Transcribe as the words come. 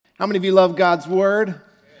How many of you love God's Word?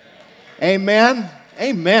 Amen.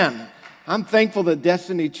 Amen. I'm thankful that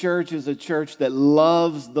Destiny Church is a church that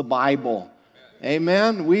loves the Bible.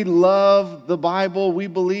 Amen. We love the Bible. We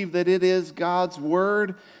believe that it is God's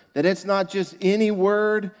Word, that it's not just any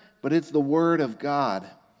word, but it's the Word of God.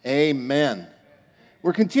 Amen.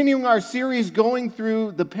 We're continuing our series going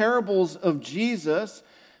through the parables of Jesus.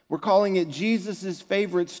 We're calling it Jesus'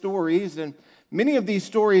 favorite stories, and many of these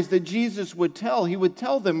stories that Jesus would tell, he would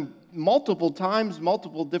tell them multiple times,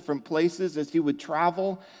 multiple different places as he would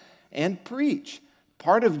travel and preach.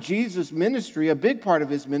 Part of Jesus' ministry, a big part of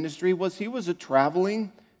his ministry, was he was a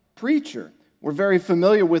traveling preacher. We're very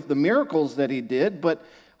familiar with the miracles that he did, but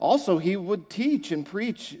also he would teach and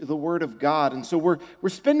preach the Word of God. And so we're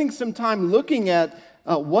spending some time looking at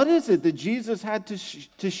what is it that Jesus had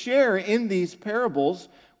to share in these parables,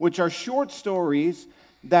 which are short stories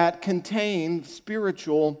that contain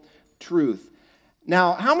spiritual truth.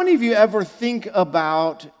 Now, how many of you ever think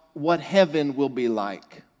about what heaven will be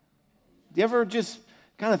like? Do you ever just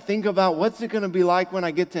kind of think about what's it going to be like when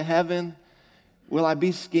I get to heaven? Will I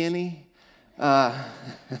be skinny? What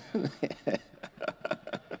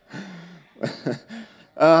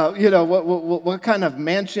kind of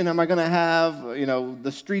mansion am I going to have?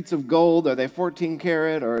 The streets of gold, are they 14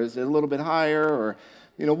 karat or is it a little bit higher? Or,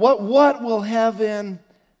 what will heaven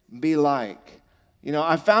be like?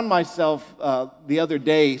 I found myself the other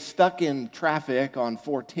day stuck in traffic on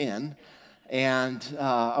 410, and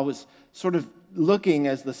I was sort of looking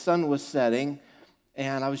as the sun was setting,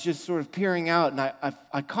 and I was just sort of peering out, and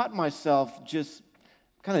I caught myself just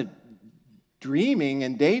kind of dreaming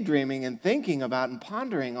and daydreaming and thinking about and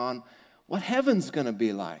pondering on what heaven's going to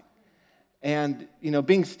be like. And,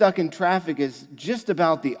 being stuck in traffic is just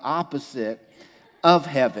about the opposite of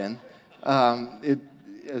heaven.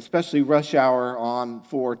 Especially rush hour on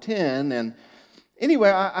 410. And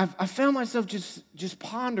anyway, I found myself just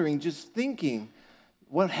pondering, just thinking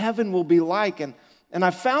what heaven will be like. And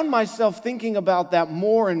I found myself thinking about that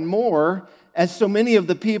more and more as so many of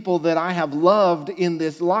the people that I have loved in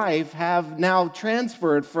this life have now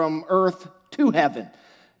transferred from earth to heaven.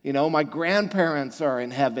 My grandparents are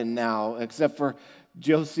in heaven now, except for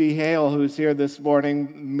Josie Hale, who's here this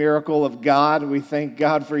morning. Miracle of God. We thank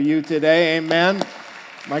God for you today. Amen.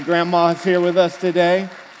 My grandma is here with us today.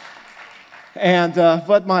 And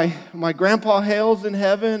but my grandpa Hale's in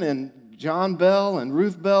heaven, and John Bell and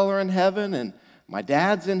Ruth Bell are in heaven, and my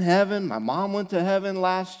dad's in heaven. My mom went to heaven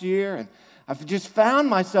last year, and I've just found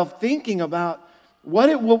myself thinking about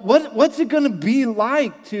what's it going to be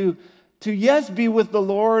like to yes, be with the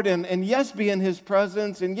Lord, and yes, be in His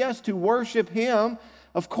presence, and yes, to worship Him,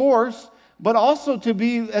 of course, but also to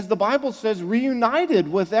be, as the Bible says, reunited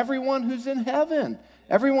with everyone who's in heaven,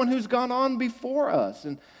 everyone who's gone on before us.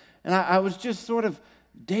 And I was just sort of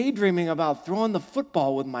daydreaming about throwing the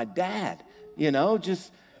football with my dad,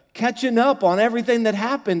 just catching up on everything that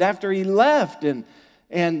happened after he left. And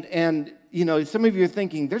some of you are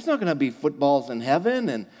thinking, there's not going to be footballs in heaven.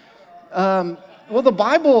 And well, the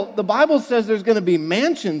Bible says there's going to be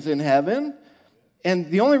mansions in heaven,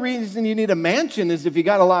 and the only reason you need a mansion is if you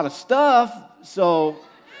got a lot of stuff. So,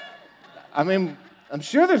 I'm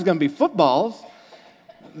sure there's going to be footballs.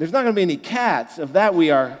 There's not going to be any cats. Of that we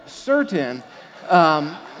are certain. They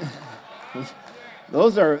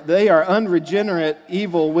are unregenerate,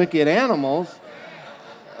 evil, wicked animals.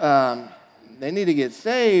 They need to get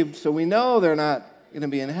saved, so we know they're not going to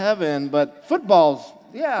be in heaven. But footballs,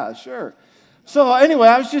 yeah, sure. So anyway,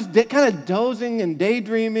 I was just kind of dozing and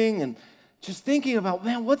daydreaming and just thinking about,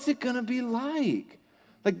 man, what's it going to be like?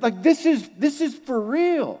 Like this is for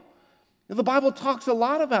real. The Bible talks a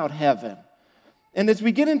lot about heaven. And as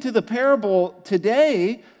we get into the parable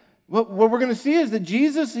today, what we're going to see is that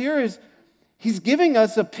Jesus here he's giving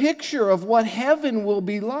us a picture of what heaven will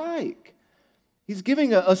be like. He's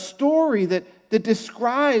giving a story that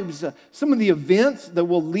describes some of the events that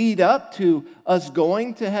will lead up to us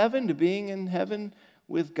going to heaven, to being in heaven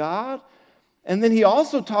with God. And then he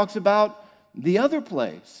also talks about the other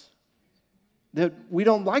place that we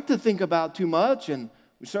don't like to think about too much, and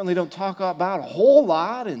we certainly don't talk about a whole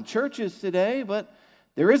lot in churches today, but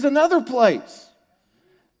there is another place.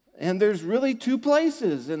 And there's really two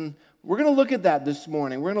places, and we're going to look at that this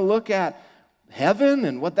morning. We're going to look at heaven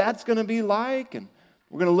and what that's going to be like, and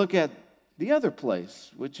we're going to look at the other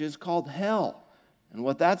place, which is called hell, and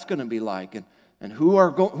what that's going to be like, and who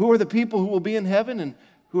are the people who will be in heaven, and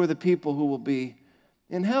who are the people who will be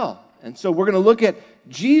in hell. And so we're going to look at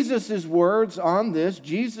Jesus' words on this,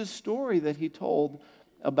 Jesus' story that he told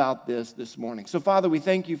about this morning. So, Father, we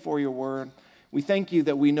thank you for your word. We thank you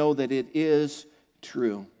that we know that it is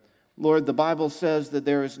true. Lord, the Bible says that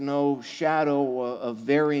there is no shadow of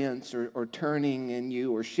variance or turning in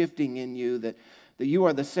you or shifting in you, that you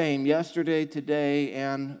are the same yesterday, today,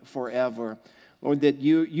 and forever. Lord, that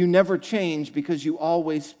you never change because you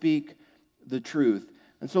always speak the truth.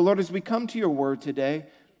 And so, Lord, as we come to your word today,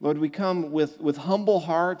 Lord, we come with humble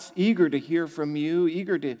hearts, eager to hear from you,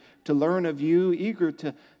 eager to learn of you, eager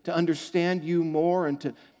to understand you more and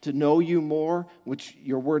to know you more, which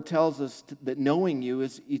your word tells us that knowing you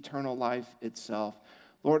is eternal life itself.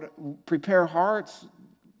 Lord, prepare hearts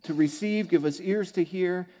to receive, give us ears to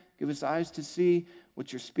hear, give us eyes to see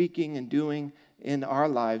what you're speaking and doing in our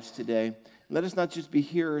lives today. Let us not just be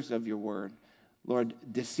hearers of your word, Lord,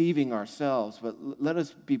 deceiving ourselves, but let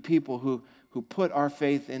us be people who put our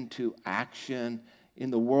faith into action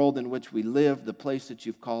in the world in which we live, the place that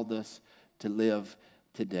you've called us to live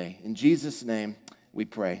today. In Jesus' name we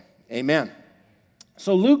pray. Amen.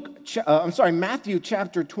 So Matthew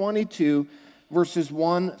chapter 22, verses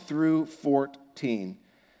 1 through 14.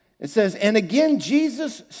 It says, "And again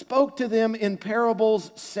Jesus spoke to them in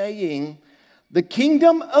parables, saying, 'The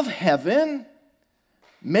kingdom of heaven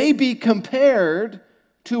may be compared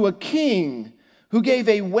to a king who gave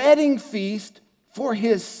a wedding feast for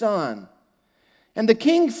his son. And the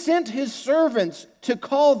king sent his servants to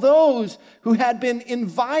call those who had been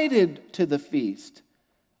invited to the feast,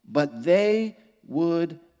 but they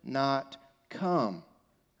would not come.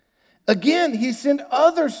 Again, he sent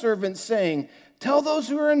other servants, saying, "Tell those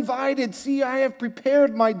who are invited, see, I have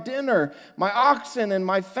prepared my dinner. My oxen and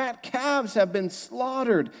my fat calves have been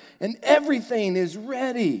slaughtered, and everything is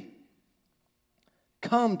ready.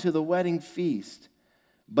 Come to the wedding feast."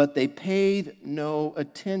 But they paid no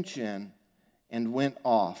attention and went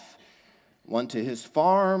off, one to his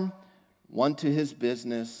farm, one to his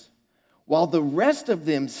business, while the rest of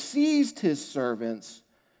them seized his servants,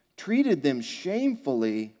 treated them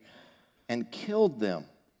shamefully, and killed them.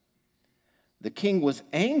 The king was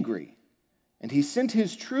angry, and he sent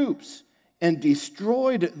his troops and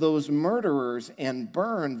destroyed those murderers and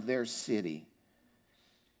burned their city.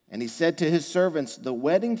 And he said to his servants, "The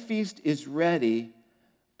wedding feast is ready,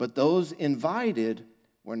 but those invited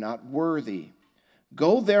were not worthy.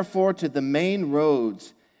 Go therefore to the main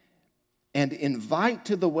roads and invite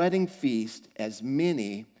to the wedding feast as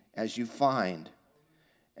many as you find."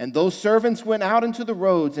 And those servants went out into the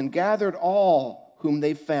roads and gathered all whom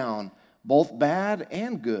they found, both bad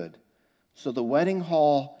and good. So the wedding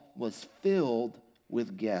hall was filled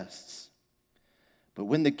with guests. But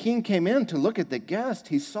when the king came in to look at the guest,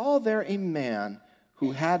 he saw there a man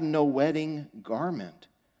who had no wedding garment.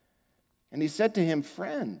 And he said to him,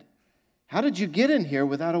 "Friend, how did you get in here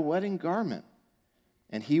without a wedding garment?"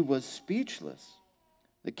 And he was speechless.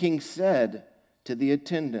 The king said to the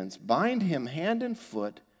attendants, "Bind him hand and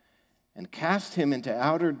foot and cast him into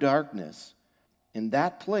outer darkness. In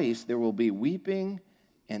that place there will be weeping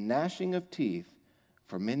and gnashing of teeth,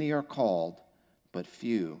 for many are called, but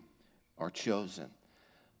few are chosen."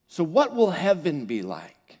 So what will heaven be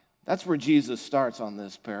like? That's where Jesus starts on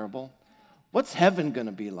this parable. What's heaven going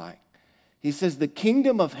to be like? He says the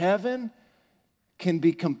kingdom of heaven can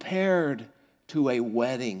be compared to a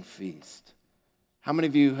wedding feast. How many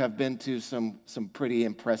of you have been to some pretty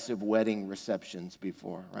impressive wedding receptions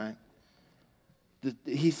before, right?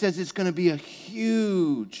 He says it's going to be a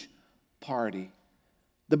huge party.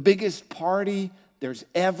 The biggest party there's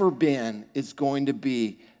ever been is going to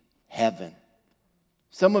be heaven.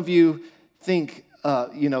 Some of you think,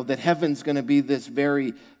 that heaven's going to be this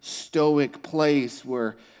very stoic place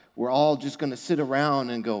where we're all just going to sit around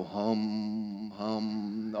and go hum,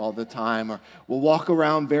 hum all the time. Or we'll walk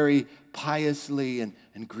around very piously and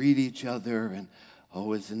greet each other. And,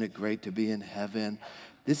 oh, isn't it great to be in heaven?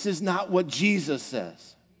 This is not what Jesus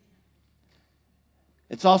says.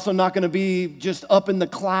 It's also not going to be just up in the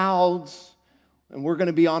clouds. And we're going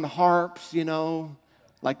to be on harps,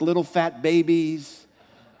 like little fat babies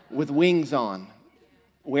with wings on,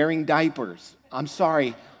 wearing diapers. I'm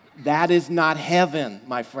sorry. That is not heaven,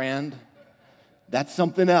 my friend. That's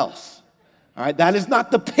something else. All right, that is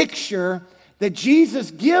not the picture that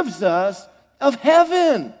Jesus gives us of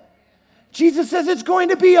heaven. Jesus says it's going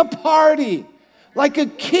to be a party, like a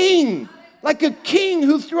king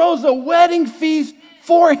who throws a wedding feast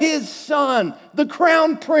for his son, the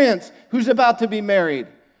crown prince who's about to be married.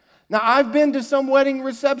 Now, I've been to some wedding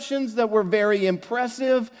receptions that were very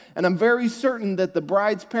impressive, and I'm very certain that the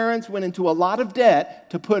bride's parents went into a lot of debt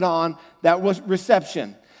to put on that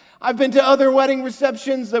reception. I've been to other wedding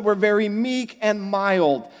receptions that were very meek and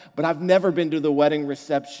mild, but I've never been to the wedding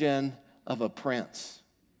reception of a prince.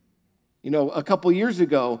 A couple years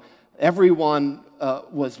ago, everyone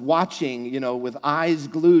was watching, with eyes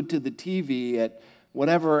glued to the TV at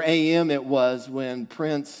whatever AM it was when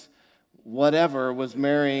Prince whatever was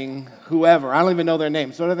marrying whoever. I don't even know their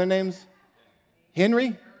names. What are their names?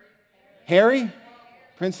 Henry? Harry?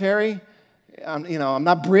 Prince Harry? I'm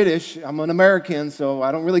not British. I'm an American, so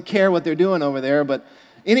I don't really care what they're doing over there. But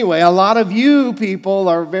anyway, a lot of you people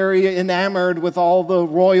are very enamored with all the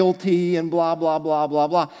royalty and blah, blah, blah, blah,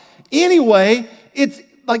 blah. Anyway, it's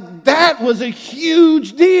like that was a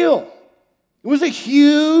huge deal. It was a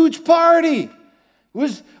huge party. It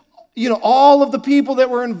was, all of the people that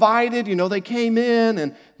were invited, they came in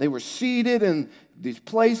and they were seated in these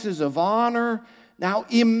places of honor. Now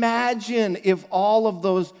imagine if all of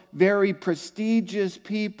those very prestigious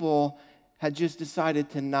people had just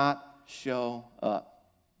decided to not show up.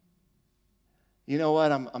 You know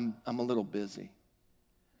what? I'm a little busy.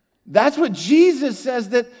 That's what Jesus says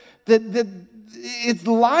that it's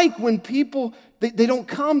like when people they don't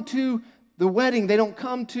come to the wedding, they don't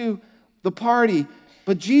come to the party.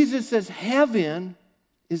 But Jesus says heaven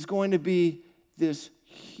is going to be this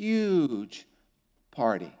huge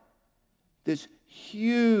party, this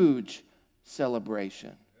huge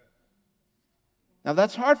celebration. Now,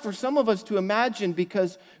 that's hard for some of us to imagine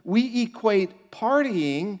because we equate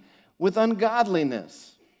partying with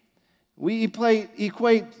ungodliness. We equate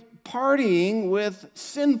partying with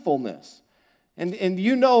sinfulness. And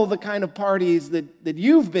you know the kind of parties that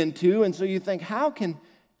you've been to, and so you think, how can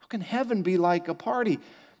heaven be like a party?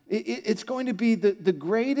 It's going to be the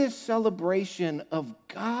greatest celebration of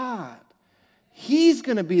God. He's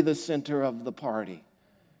going to be the center of the party.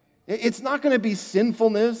 It's not going to be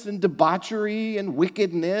sinfulness and debauchery and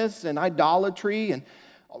wickedness and idolatry and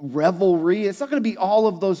revelry. It's not going to be all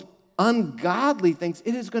of those ungodly things.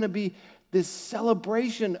 It is going to be this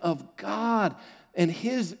celebration of God and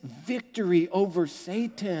His victory over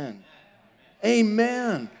Satan.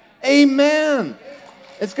 Amen. Amen.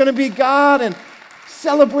 It's going to be God and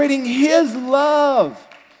celebrating His love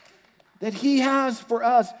that He has for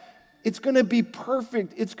us. It's going to be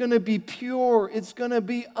perfect. It's going to be pure. It's going to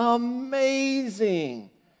be amazing.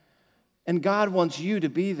 And God wants you to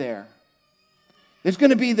be there. There's going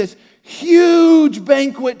to be this huge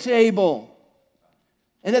banquet table.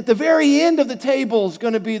 And at the very end of the table is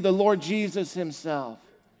going to be the Lord Jesus Himself.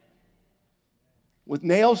 With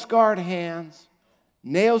nail-scarred hands,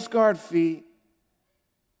 nail-scarred feet.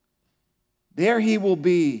 There He will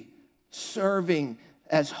be serving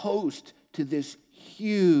as host to this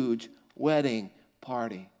huge wedding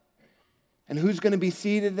party. And who's going to be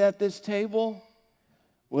seated at this table?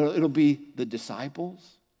 Well, it'll be the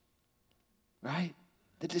disciples, right?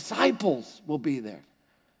 The disciples will be there.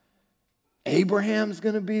 Abraham's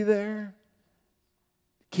going to be there.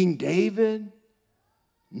 King David,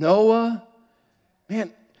 Noah.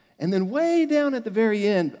 Man, and then way down at the very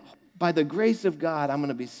end, by the grace of God, I'm going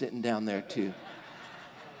to be sitting down there too.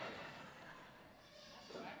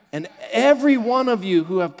 And every one of you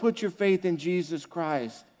who have put your faith in Jesus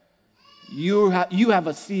Christ, you have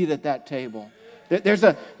a seat at that table. There's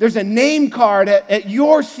a name card at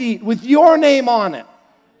your seat with your name on it.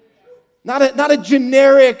 Not a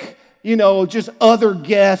generic, just other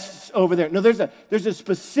guests over there. No, there's a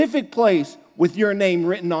specific place with your name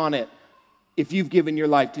written on it if you've given your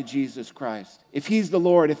life to Jesus Christ. If He's the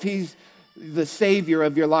Lord, if He's the Savior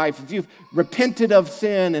of your life, if you've repented of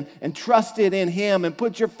sin and trusted in Him and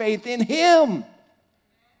put your faith in Him,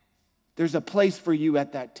 there's a place for you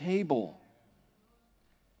at that table.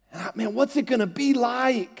 Man, what's it going to be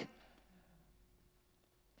like?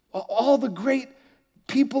 All the great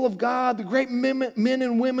people of God, the great men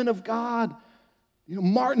and women of God.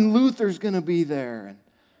 Martin Luther's going to be there. And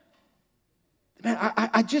man,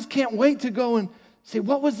 I just can't wait to go and say,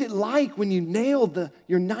 what was it like when you nailed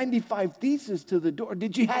your 95 Theses to the door?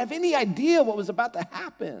 Did you have any idea what was about to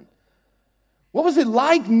happen? What was it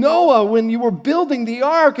like, Noah, when you were building the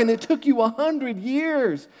ark and it took you 100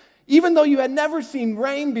 years, even though you had never seen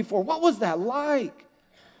rain before? What was that like?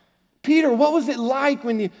 Peter, what was it like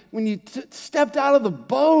when you stepped out of the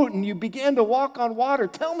boat and you began to walk on water?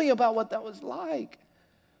 Tell me about what that was like.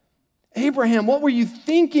 Abraham, what were you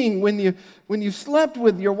thinking when you slept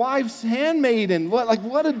with your wife's handmaiden?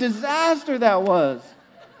 What a disaster that was.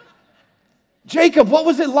 Jacob, what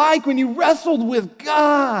was it like when you wrestled with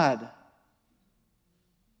God?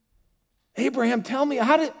 Abraham, tell me,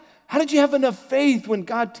 how did you have enough faith when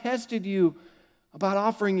God tested you about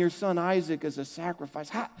offering your son Isaac as a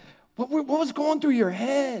sacrifice? What was going through your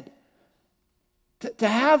head to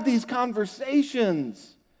have these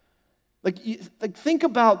conversations? Like think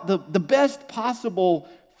about the best possible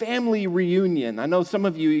family reunion. I know some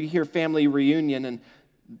of you hear family reunion and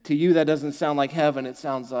To you, that doesn't sound like heaven. It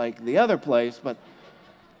sounds like the other place. But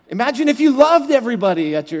imagine if you loved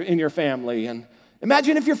everybody in your family. And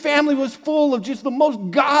imagine if your family was full of just the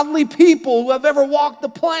most godly people who have ever walked the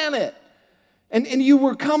planet. And you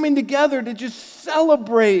were coming together to just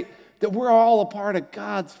celebrate that we're all a part of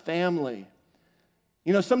God's family.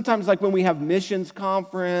 You know, sometimes like when we have missions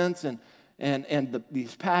conference and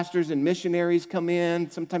these pastors and missionaries come in,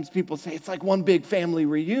 sometimes people say it's like one big family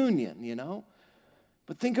reunion, you know.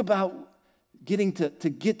 But think about getting to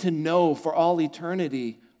get to know for all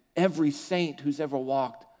eternity every saint who's ever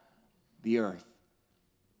walked the earth.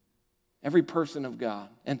 Every person of God.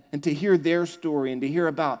 And to hear their story and to hear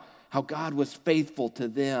about how God was faithful to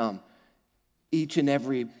them each and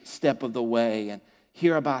every step of the way, and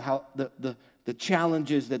hear about how the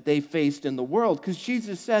challenges that they faced in the world. Because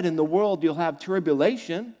Jesus said, in the world you'll have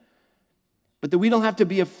tribulation, but that we don't have to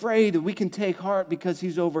be afraid, that we can take heart because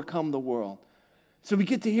he's overcome the world. So we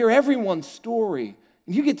get to hear everyone's story.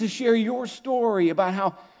 And you get to share your story about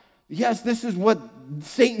how, yes, this is what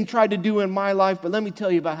Satan tried to do in my life, but let me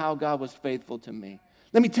tell you about how God was faithful to me.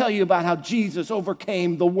 Let me tell you about how Jesus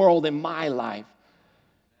overcame the world in my life.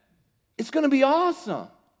 It's going to be awesome.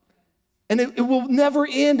 And it will never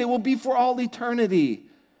end. It will be for all eternity.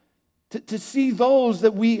 To see those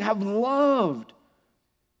that we have loved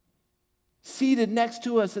seated next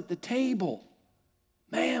to us at the table.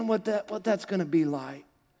 Man, what that's going to be like.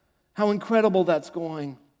 How incredible that's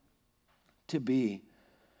going to be.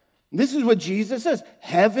 This is what Jesus says.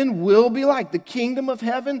 Heaven will be like. The kingdom of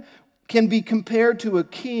heaven can be compared to a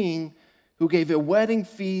king who gave a wedding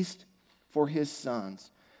feast for his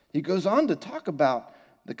sons. He goes on to talk about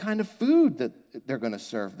the kind of food that they're going to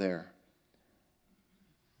serve there.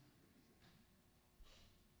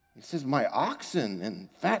 He says, my oxen and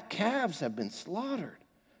fat calves have been slaughtered.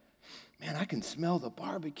 Man, I can smell the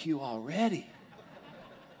barbecue already.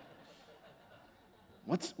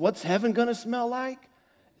 What's heaven going to smell like?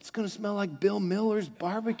 It's going to smell like Bill Miller's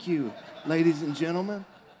barbecue, ladies and gentlemen.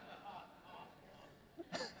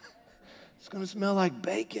 It's going to smell like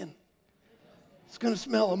bacon. It's going to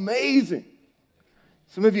smell amazing.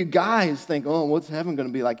 Some of you guys think, oh, what's heaven going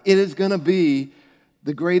to be like? It is going to be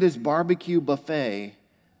the greatest barbecue buffet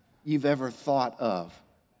you've ever thought of.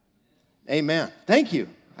 Amen. Thank you.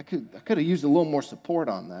 I could have used a little more support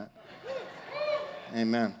on that.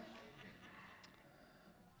 Amen.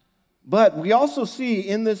 But we also see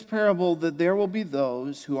in this parable that there will be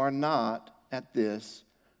those who are not at this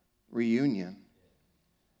reunion.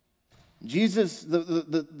 Jesus,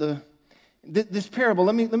 this parable,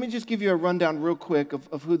 let me just give you a rundown real quick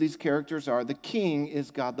of who these characters are. The king is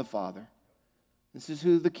God the Father. This is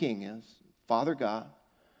who the king is, Father God.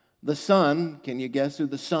 The Son, can you guess who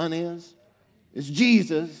the Son is? It's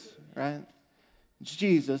Jesus, right? It's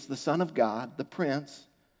Jesus, the Son of God, the Prince.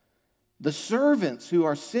 The servants who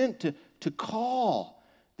are sent to call.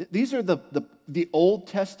 These are the Old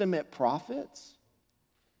Testament prophets,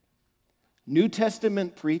 New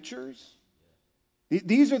Testament preachers.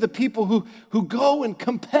 These are the people who go and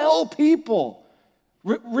compel people.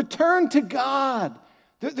 Return to God.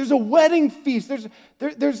 There's a wedding feast.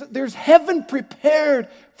 There's heaven prepared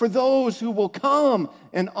for those who will come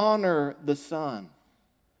and honor the Son.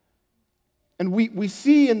 And we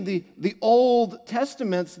see in the Old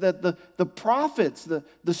Testaments that the prophets,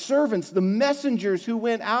 the servants, the messengers who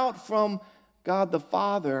went out from God the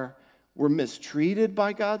Father were mistreated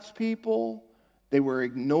by God's people. They were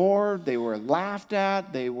ignored. They were laughed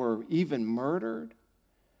at. They were even murdered.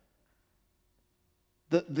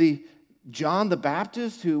 The John the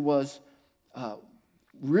Baptist, who was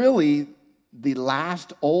really the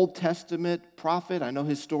last Old Testament prophet. I know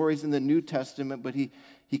his story's in the New Testament, but he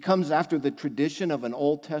comes after the tradition of an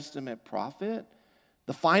Old Testament prophet.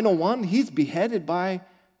 The final one, he's beheaded by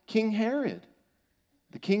King Herod,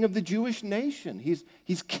 the king of the Jewish nation.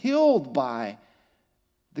 He's killed by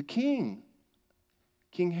the King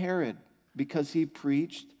Herod, because he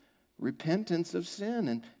preached repentance of sin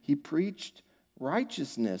and he preached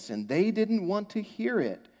righteousness, and they didn't want to hear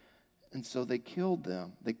it. And so they killed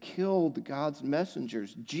them. They killed God's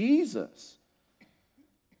messengers. Jesus,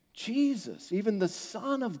 even the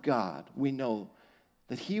Son of God, we know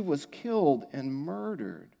that he was killed and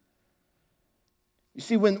murdered. You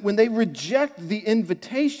see, when they reject the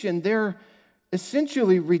invitation, they're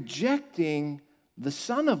essentially rejecting the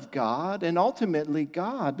Son of God and ultimately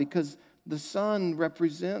God, because the Son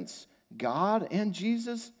represents God and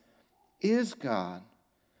Jesus is God.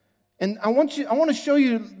 And I want to show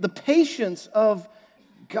you the patience of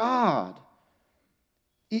God.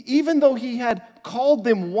 Even though he had called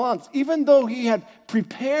them once, even though he had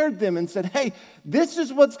prepared them and said, hey, this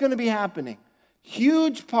is what's going to be happening.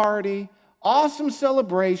 Huge party, awesome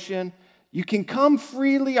celebration. You can come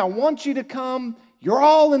freely. I want you to come. You're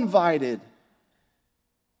all invited.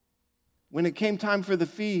 When it came time for the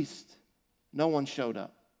feast, no one showed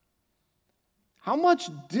up. How much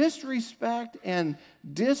disrespect and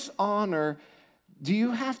dishonor do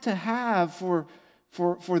you have to have for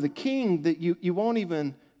the king that you won't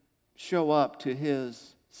even show up to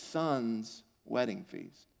his son's wedding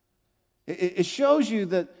feast? It shows you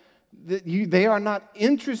that they are not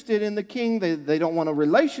interested in the king. They don't want a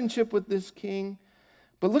relationship with this king.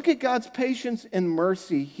 But look at God's patience and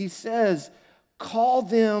mercy. He says, call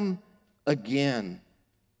them again.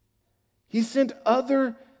 He sent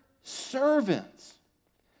other servants.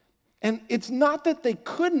 And it's not that they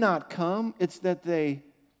could not come, it's that they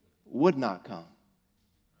would not come.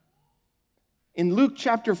 In Luke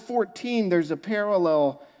chapter 14, there's a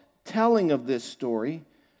parallel telling of this story.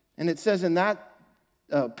 And it says in that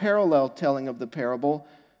parallel telling of the parable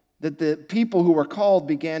that the people who were called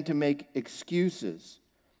began to make excuses.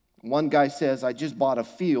 One guy says, I just bought a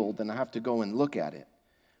field and I have to go and look at it.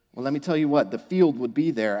 Well, let me tell you what, the field would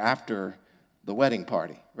be there after the wedding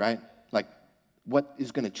party, right? Like, what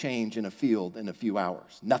is going to change in a field in a few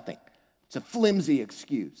hours? Nothing. It's a flimsy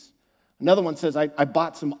excuse. Another one says, I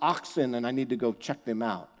bought some oxen and I need to go check them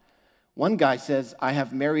out. One guy says, I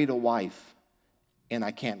have married a wife and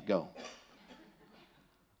I can't go.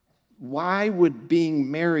 Why would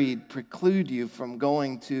being married preclude you from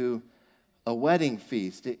going to a wedding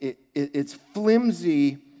feast? It's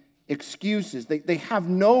flimsy excuses. They have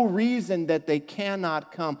no reason that they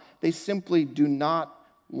cannot come. They simply do not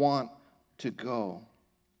want to go.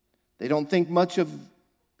 They don't think much of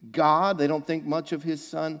God. They don't think much of his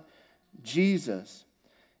son, Jesus.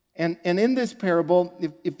 And in this parable,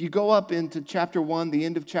 if you go up into chapter 1, the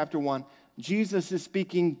end of chapter 1, Jesus is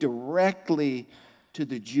speaking directly to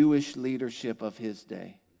the Jewish leadership of his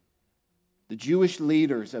day, the Jewish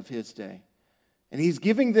leaders of his day. And he's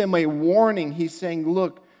giving them a warning. He's saying,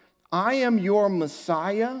 look, I am your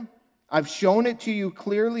Messiah. I've shown it to you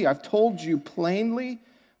clearly. I've told you plainly.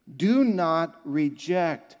 Do not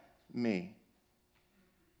reject me.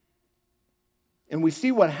 And we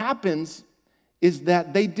see what happens is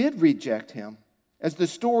that they did reject him. As the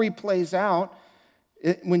story plays out,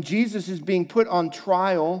 when Jesus is being put on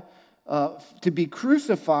trial to be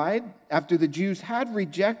crucified after the Jews had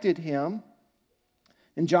rejected him,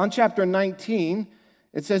 in John chapter 19,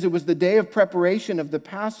 it says it was the day of preparation of the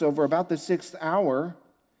Passover, about the 6th hour.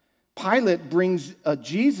 Pilate brings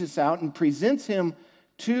Jesus out and presents him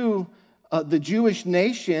to the Jewish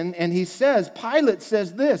nation, and he says, Pilate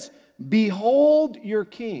says this, behold your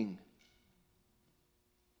king.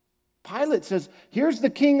 Pilate says, here's the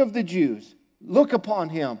king of the Jews. Look upon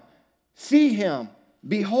him. See him.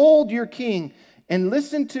 Behold your king. And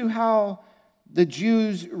listen to how the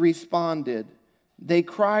Jews responded. They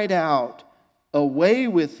cried out, away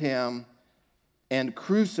with him and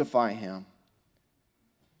crucify him.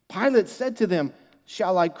 Pilate said to them,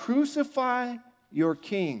 shall I crucify your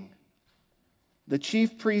king? The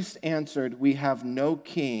chief priests answered, we have no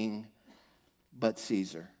king but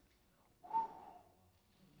Caesar.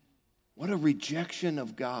 What a rejection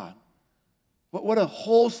of God. What a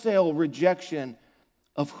wholesale rejection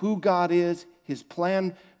of who God is, his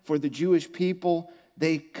plan for the Jewish people.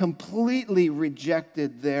 They completely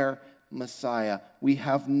rejected their Messiah. We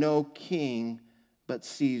have no king but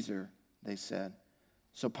Caesar, they said.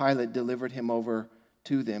 So Pilate delivered him over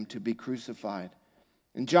to them to be crucified.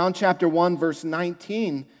 In John chapter 1, verse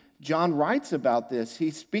 19, John writes about this.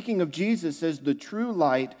 He's speaking of Jesus, says, the true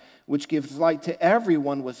light, which gives light to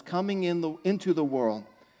everyone, was coming into the world.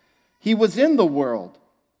 He was in the world,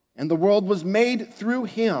 and the world was made through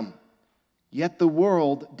him, yet the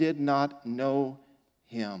world did not know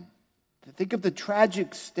him. Think of the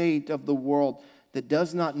tragic state of the world that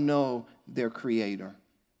does not know their Creator.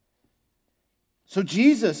 So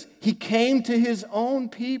Jesus, he came to his own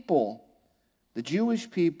people, the Jewish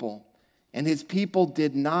people, and his people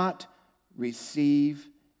did not receive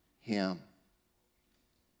him.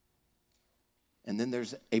 And then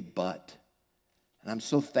there's a but. And I'm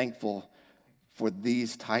so thankful for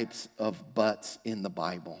these types of buts in the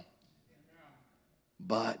Bible.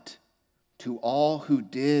 But to all who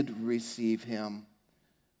did receive him,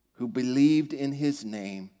 who believed in his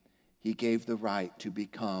name, he gave the right to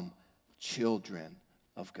become children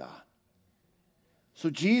of God. So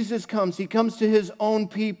Jesus comes, he comes to his own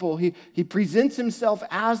people. He presents himself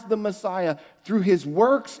as the Messiah through his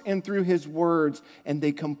works and through his words, and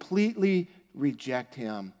they completely reject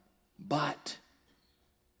him. But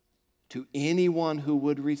to anyone who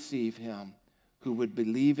would receive him, who would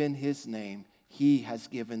believe in his name, he has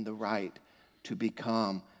given the right to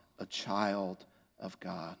become a child of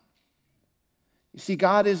God. You see,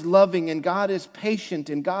 God is loving and God is patient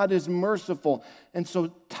and God is merciful. And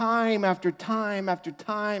so time after time after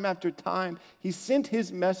time after time, he sent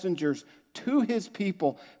his messengers to his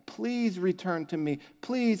people. Please return to me.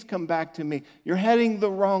 Please come back to me. You're heading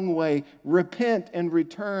the wrong way. Repent and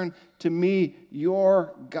return to me,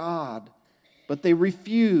 your God. But they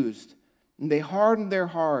refused, and they hardened their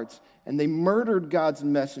hearts, and they murdered God's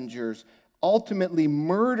messengers, ultimately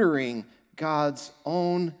murdering God's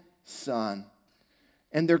own Son.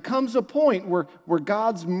 And there comes a point where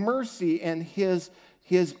God's mercy and his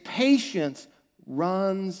patience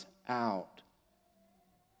runs out.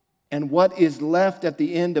 And what is left at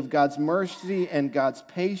the end of God's mercy and God's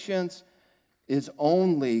patience is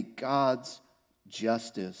only God's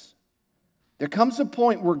justice. There comes a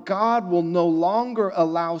point where God will no longer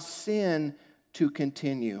allow sin to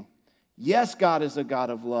continue. Yes, God is a God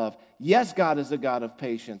of love. Yes, God is a God of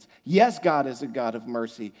patience. Yes, God is a God of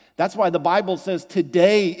mercy. That's why the Bible says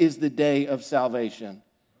today is the day of salvation.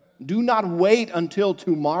 Do not wait until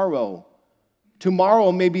tomorrow.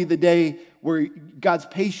 Tomorrow may be the day where God's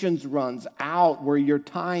patience runs out, where your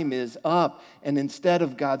time is up, and instead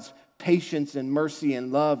of God's patience and mercy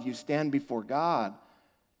and love, you stand before God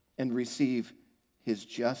and receive his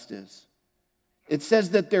justice. It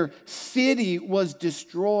says that their city was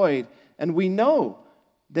destroyed, and we know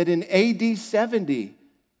that in AD 70,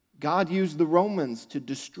 God used the Romans to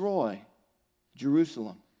destroy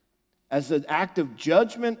Jerusalem as an act of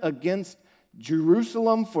judgment against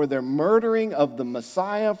Jerusalem for their murdering of the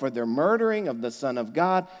Messiah, for their murdering of the Son of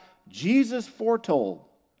God. Jesus foretold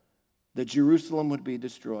that Jerusalem would be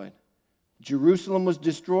destroyed. Jerusalem was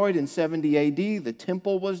destroyed in 70 AD. The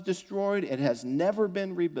temple was destroyed. It has never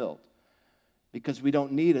been rebuilt because we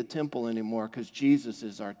don't need a temple anymore because Jesus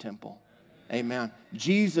is our temple. Amen.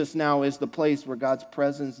 Jesus now is the place where God's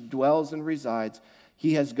presence dwells and resides.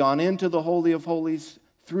 He has gone into the Holy of Holies.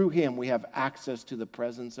 Through him, we have access to the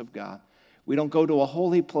presence of God. We don't go to a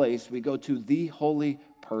holy place. We go to the holy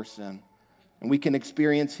person. And we can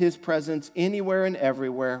experience his presence anywhere and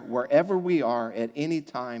everywhere, wherever we are, at any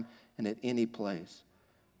time and at any place.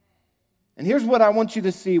 And here's what I want you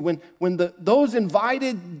to see. When those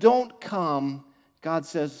invited don't come, God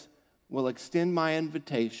says, we'll extend my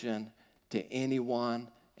invitation to anyone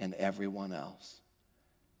and everyone else.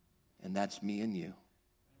 And that's me and you.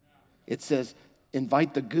 It says,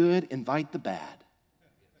 invite the good, invite the bad.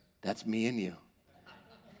 That's me and you.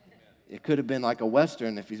 It could have been like a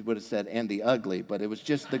Western if he would have said, and the ugly, but it was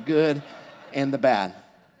just the good and the bad.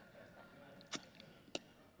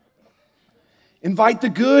 Invite the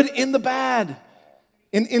good and the bad.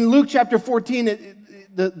 In Luke chapter 14,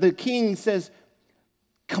 the king says,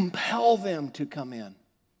 compel them to come in.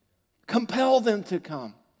 Compel them to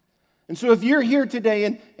come. And so if you're here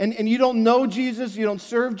today and you don't know Jesus, you don't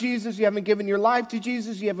serve Jesus, you haven't given your life to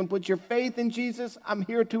Jesus, you haven't put your faith in Jesus, I'm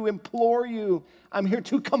here to implore you. I'm here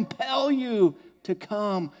to compel you to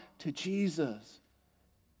come to Jesus.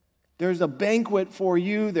 There's a banquet for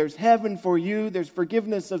you. There's heaven for you. There's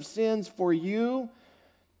forgiveness of sins for you.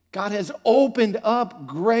 God has opened up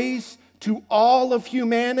grace to all of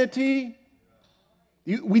humanity.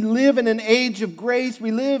 We live in an age of grace.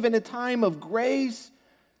 We live in a time of grace.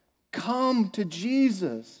 Come to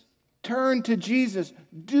Jesus. Turn to Jesus.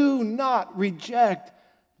 Do not reject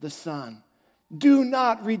the Son. Do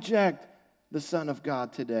not reject the Son of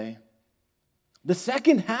God today. The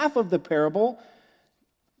second half of the parable,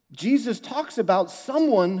 Jesus talks about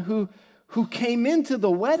someone who came into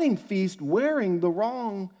the wedding feast wearing the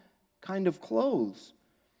wrong kind of clothes.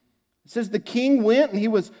 It says the king went and he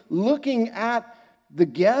was looking at the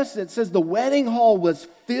guests. It says the wedding hall was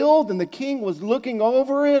filled and the king was looking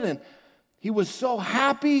over it and he was so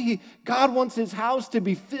happy. God wants his house to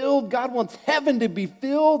be filled. God wants heaven to be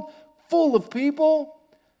filled, full of people.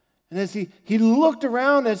 And as he looked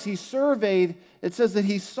around, as he surveyed, it says that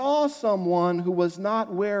he saw someone who was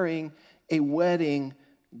not wearing a wedding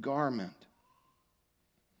garment.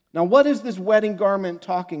 Now, what is this wedding garment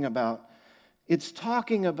talking about? It's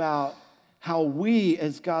talking about how we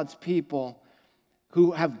as God's people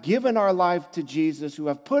who have given our life to Jesus, who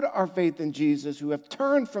have put our faith in Jesus, who have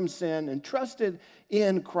turned from sin and trusted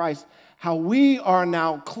in Christ, how we are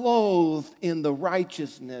now clothed in the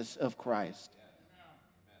righteousness of Christ.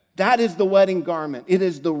 That is the wedding garment. It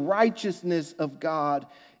is the righteousness of God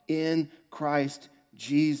in Christ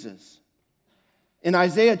Jesus. In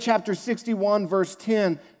Isaiah chapter 61, verse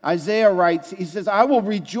 10, Isaiah writes, he says, I will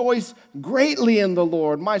rejoice greatly in the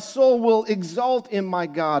Lord. My soul will exult in my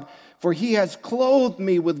God, for he has clothed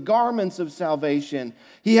me with garments of salvation.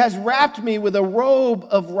 He has wrapped me with a robe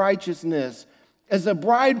of righteousness. As a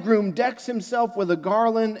bridegroom decks himself with a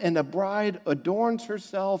garland and a bride adorns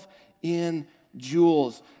herself in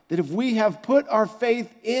jewels. That if we have put our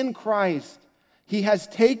faith in Christ, He has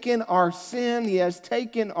taken our sin, He has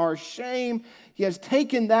taken our shame, He has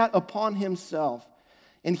taken that upon Himself.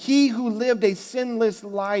 And He who lived a sinless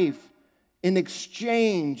life in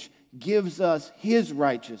exchange gives us His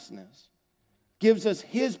righteousness, gives us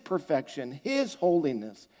His perfection, His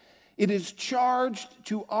holiness. It is charged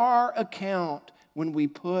to our account when we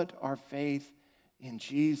put our faith in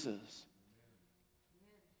Jesus,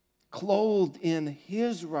 clothed in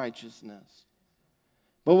His righteousness.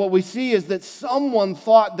 But what we see is that someone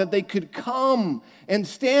thought that they could come and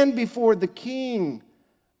stand before the king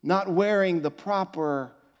not wearing the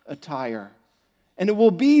proper attire. And it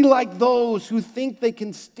will be like those who think they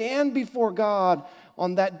can stand before God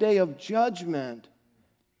on that day of judgment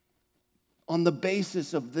on the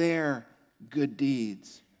basis of their good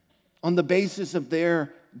deeds, on the basis of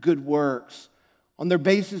their good works, on the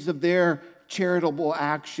basis of their charitable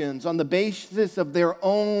actions, on the basis of their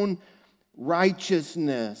own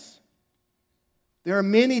righteousness. There are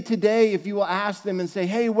many today, if you will ask them and say,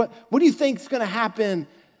 hey, what do you think is going to happen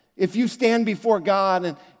if you stand before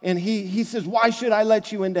God and he says, why should I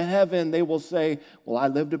let you into heaven? They will say, well, I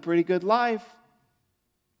lived a pretty good life.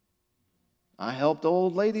 I helped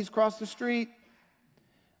old ladies cross the street.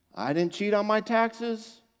 I didn't cheat on my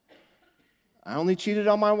taxes. I only cheated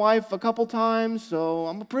on my wife a couple times, so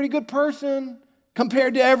I'm a pretty good person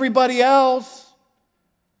compared to everybody else.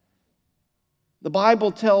 The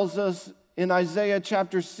Bible tells us in Isaiah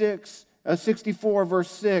chapter 64,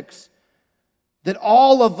 verse 6, that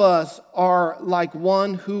all of us are like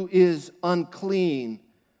one who is unclean,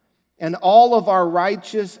 and all of our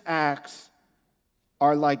righteous acts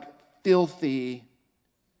are like filthy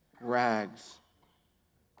rags.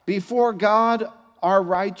 Before God, our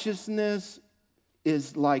righteousness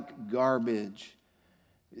is like garbage.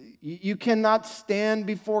 You cannot stand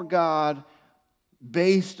before God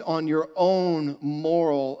based on your own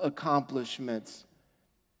moral accomplishments.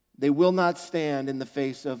 They will not stand in the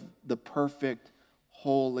face of the perfect,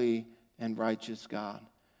 holy, and righteous God.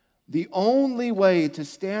 The only way to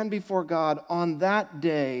stand before God on that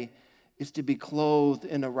day is to be clothed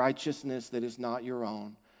in a righteousness that is not your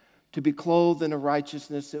own, to be clothed in a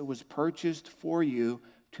righteousness that was purchased for you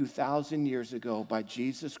 2,000 years ago by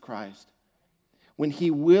Jesus Christ, when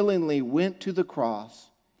He willingly went to the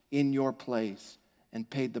cross in your place and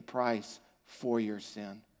paid the price for your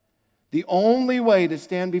sin. The only way to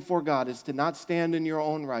stand before God is to not stand in your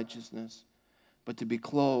own righteousness, but to be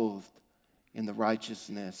clothed in the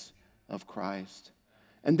righteousness of Christ.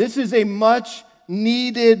 And this is a much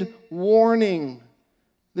needed warning.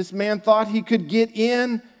 This man thought he could get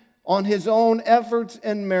in on his own efforts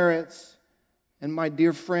and merits. And my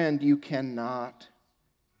dear friend, you cannot.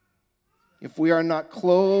 If we are not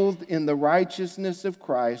clothed in the righteousness of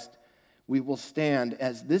Christ, we will stand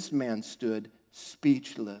as this man stood,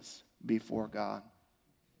 speechless before God.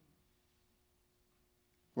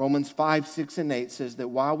 Romans 5, 6, and 8 says that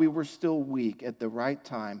while we were still weak, at the right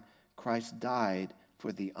time, Christ died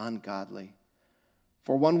for the ungodly.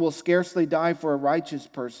 For one will scarcely die for a righteous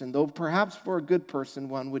person, though perhaps for a good person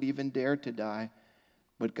one would even dare to die.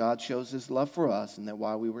 But God shows His love for us, and that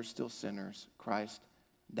while we were still sinners, Christ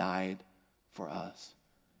died for us.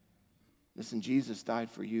 Listen, Jesus died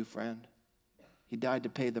for you, friend. He died to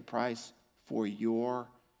pay the price for your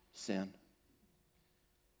sin.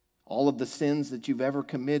 All of the sins that you've ever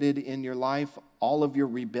committed in your life, all of your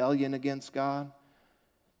rebellion against God,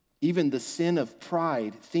 even the sin of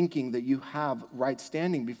pride, thinking that you have right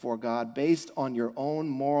standing before God based on your own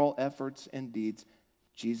moral efforts and deeds,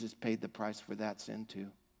 Jesus paid the price for that sin too.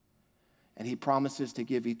 And He promises to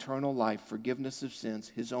give eternal life, forgiveness of sins,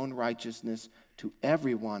 His own righteousness to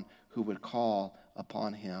everyone who would call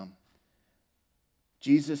upon Him.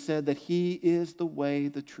 Jesus said that He is the way,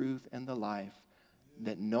 the truth, and the life,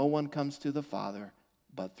 that no one comes to the Father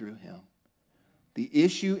but through Him. The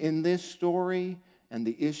issue in this story and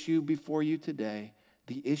the issue before you today,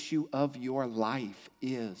 the issue of your life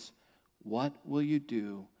is, what will you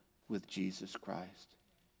do with Jesus Christ?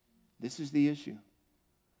 This is the issue.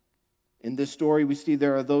 In this story, we see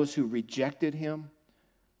there are those who rejected Him,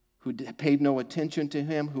 who paid no attention to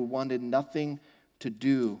Him, who wanted nothing to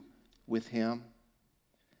do with Him.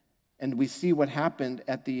 And we see what happened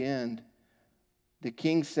at the end. The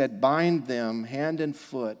king said, bind them hand and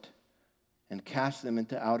foot and cast them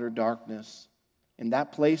into outer darkness. In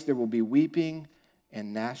that place there will be weeping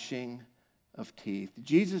and gnashing of teeth.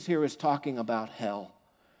 Jesus here is talking about hell.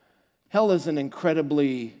 Hell is an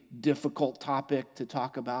incredibly difficult topic to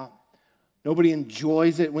talk about. Nobody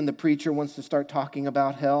enjoys it when the preacher wants to start talking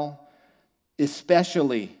about hell,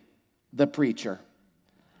 especially the preacher.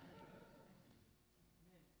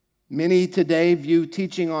 Many today view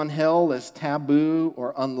teaching on hell as taboo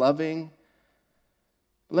or unloving.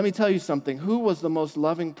 Let me tell you something. Who was the most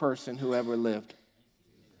loving person who ever lived?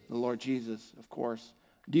 The Lord Jesus, of course.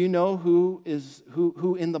 Do you know who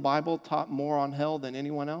in the Bible taught more on hell than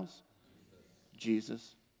anyone else?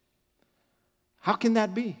 Jesus. How can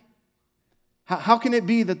that be? How can it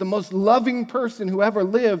be that the most loving person who ever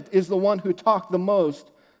lived is the one who talked the most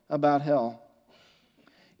about hell?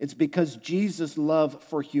 It's because Jesus' love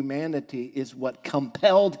for humanity is what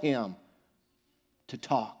compelled him to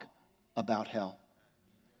talk about hell.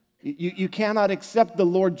 You cannot accept the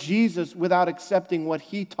Lord Jesus without accepting what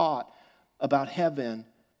he taught about heaven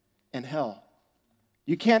and hell.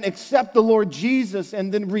 You can't accept the Lord Jesus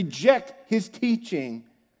and then reject his teaching.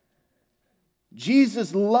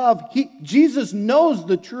 Jesus knows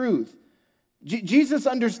the truth. Jesus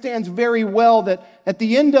understands very well that at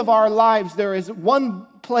the end of our lives there is one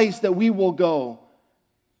place that we will go.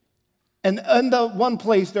 And in the one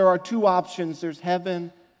place there are two options. There's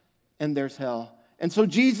heaven and there's hell. And so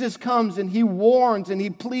Jesus comes and he warns and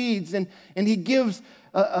he pleads and he gives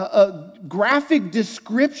graphic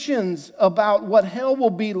descriptions about what hell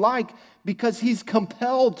will be like because he's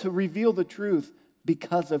compelled to reveal the truth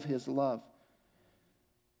because of his love.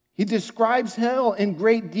 He describes hell in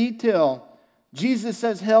great detail. Jesus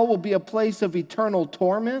says hell will be a place of eternal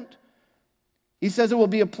torment. He says it will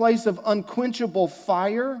be a place of unquenchable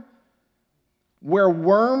fire where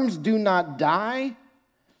worms do not die.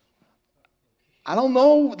 I don't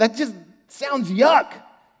know, that just sounds yuck.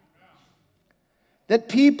 That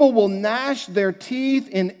people will gnash their teeth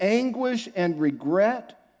in anguish and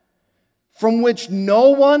regret, from which no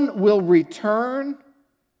one will return.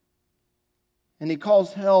 And he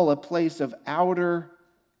calls hell a place of outer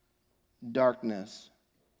darkness.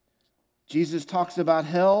 Jesus talks about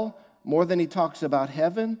hell more than he talks about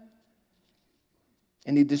heaven,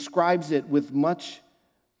 and he describes it with much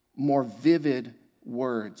more vivid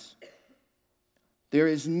words. There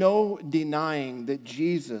is no denying that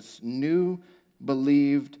Jesus knew,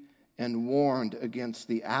 believed, and warned against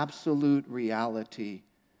the absolute reality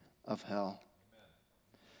of hell.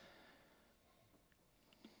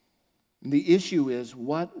 And the issue is,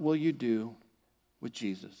 what will you do with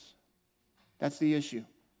Jesus? That's the issue.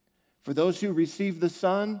 For those who receive the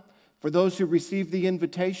Son, for those who receive the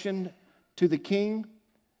invitation to the King,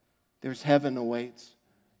 there's heaven awaits.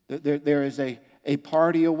 There is a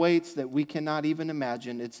party awaits that we cannot even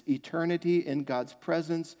imagine. It's eternity in God's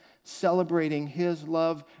presence, celebrating his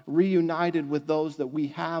love, reunited with those that we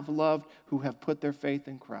have loved who have put their faith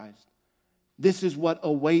in Christ. This is what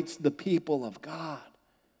awaits the people of God.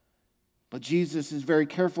 But Jesus is very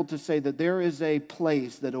careful to say that there is a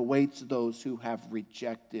place that awaits those who have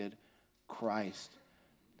rejected Christ.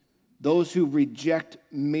 Those who reject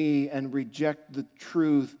me and reject the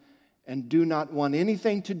truth and do not want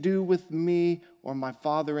anything to do with me or my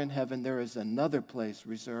Father in heaven, there is another place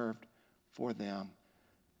reserved for them.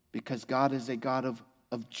 Because God is a God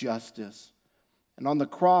of justice. And on the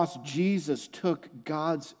cross, Jesus took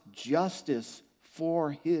God's justice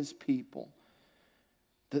for his people.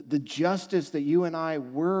 The justice that you and I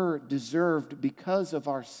were deserved because of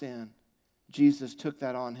our sin, Jesus took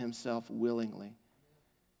that on himself willingly.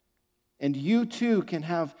 And you too can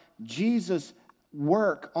have Jesus'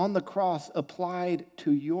 work on the cross applied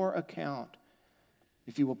to your account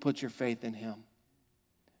if you will put your faith in him.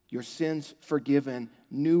 Your sins forgiven,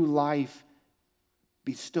 new life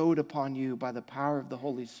bestowed upon you by the power of the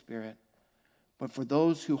Holy Spirit. But for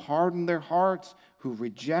those who harden their hearts, who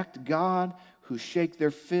reject God, who shake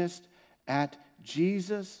their fist at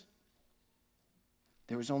Jesus,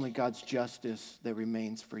 there is only God's justice that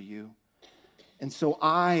remains for you. And so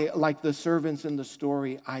I, like the servants in the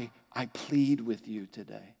story, I plead with you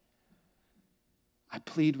today. I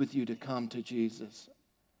plead with you to come to Jesus.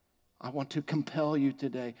 I want to compel you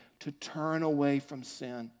today to turn away from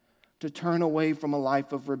sin, to turn away from a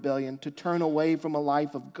life of rebellion, to turn away from a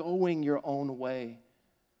life of going your own way,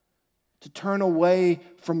 to turn away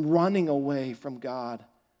from running away from God,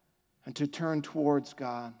 and to turn towards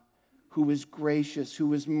God, who is gracious,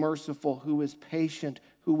 who is merciful, who is patient,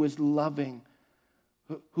 who is loving,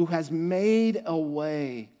 who has made a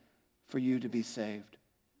way for you to be saved,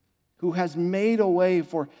 who has made a way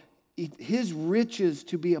for his riches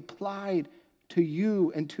to be applied to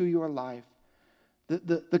you and to your life.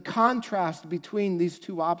 The contrast between these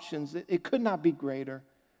two options, it could not be greater.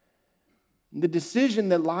 The decision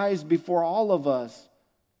that lies before all of us,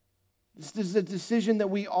 this is a decision that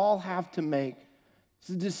we all have to make. It's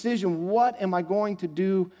a decision. What am I going to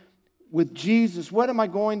do with Jesus? What am I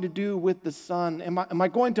going to do with the Son? Am I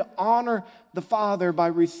going to honor the Father by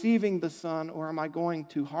receiving the Son, or am I going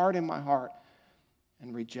to harden my heart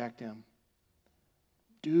and reject him?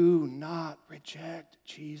 Do not reject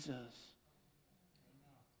Jesus.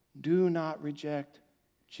 Do not reject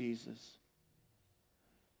Jesus.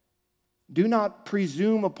 Do not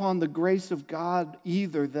presume upon the grace of God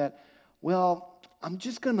either that, well, I'm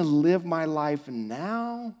just going to live my life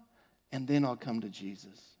now and then I'll come to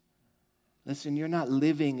Jesus. Listen, you're not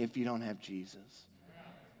living if you don't have Jesus.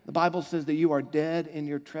 The Bible says that you are dead in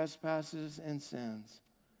your trespasses and sins.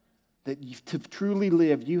 That to truly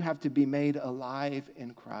live, you have to be made alive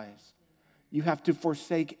in Christ. You have to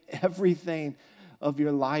forsake everything of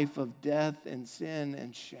your life of death and sin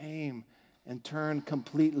and shame and turn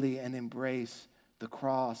completely and embrace the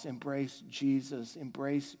cross, embrace Jesus,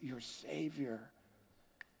 embrace your Savior.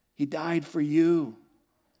 He died for you.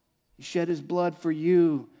 He shed his blood for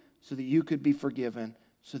you so that you could be forgiven,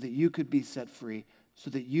 so that you could be set free, so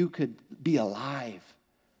that you could be alive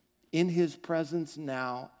in his presence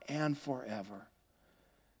now and forever.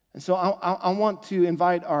 And so I want to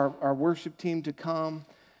invite our worship team to come,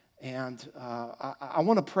 and I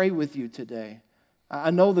want to pray with you today.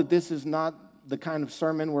 I know that this is not the kind of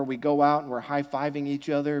sermon where we go out and we're high-fiving each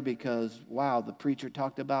other because, wow, the preacher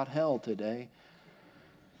talked about hell today.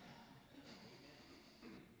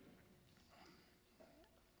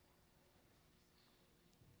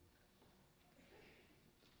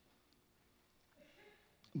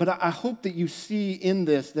 But I hope that you see in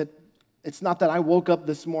this that it's not that I woke up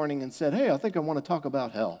this morning and said, hey, I think I want to talk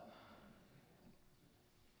about hell.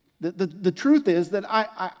 The truth is that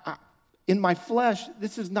I in my flesh,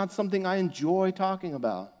 this is not something I enjoy talking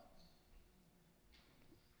about.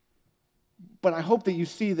 But I hope that you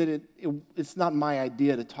see that it's not my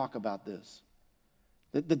idea to talk about this.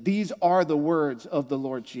 That these are the words of the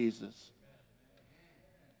Lord Jesus.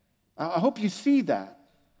 I hope you see that.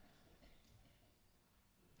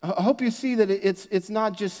 I hope you see that it's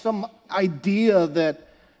not just some idea that,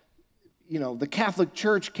 the Catholic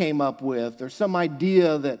Church came up with, or some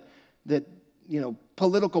idea that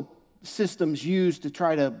political systems use to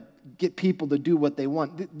try to get people to do what they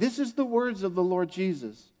want. This is the words of the Lord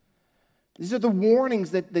Jesus. These are the warnings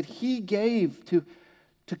that he gave to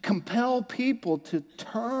compel people to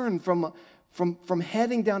turn from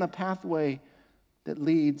heading down a pathway that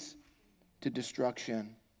leads to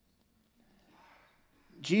destruction.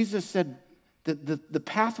 Jesus said that the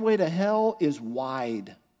pathway to hell is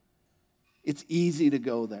wide. It's easy to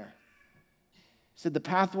go there. He said the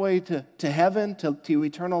pathway to heaven, to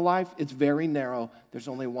eternal life, it's very narrow. There's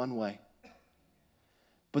only one way.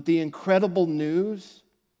 But the incredible news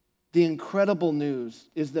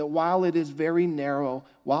is that while it is very narrow,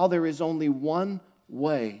 while there is only one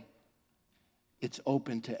way, it's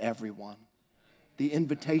open to everyone. The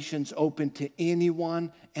invitation's open to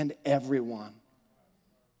anyone and everyone.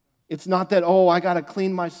 It's not that, I got to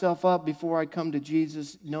clean myself up before I come to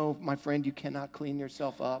Jesus. No, my friend, you cannot clean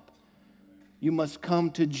yourself up. You must come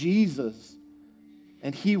to Jesus,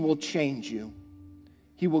 and he will change you.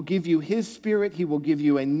 He will give you his Spirit. He will give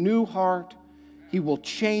you a new heart. He will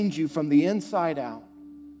change you from the inside out.